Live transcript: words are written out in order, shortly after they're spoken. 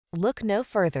Look no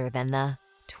further than the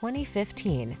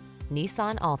 2015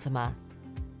 Nissan Altima.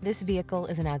 This vehicle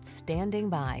is an outstanding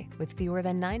buy with fewer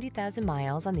than 90,000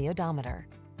 miles on the odometer.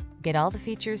 Get all the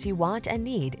features you want and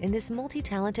need in this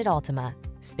multi-talented Altima.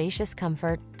 Spacious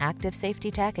comfort, active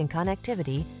safety tech and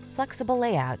connectivity, flexible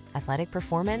layout, athletic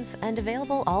performance, and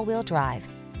available all-wheel drive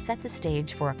set the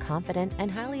stage for a confident and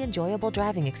highly enjoyable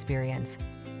driving experience.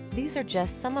 These are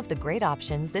just some of the great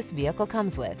options this vehicle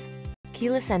comes with: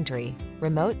 keyless entry,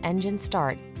 remote engine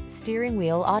start, steering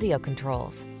wheel audio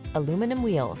controls, aluminum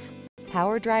wheels,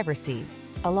 power driver seat,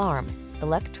 alarm,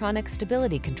 electronic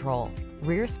stability control,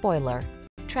 rear spoiler,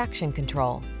 traction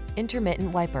control,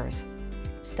 intermittent wipers.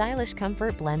 Stylish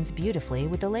comfort blends beautifully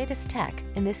with the latest tech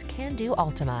in this can-do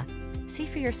Altima. See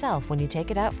for yourself when you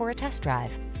take it out for a test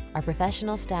drive. Our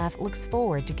professional staff looks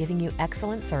forward to giving you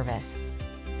excellent service.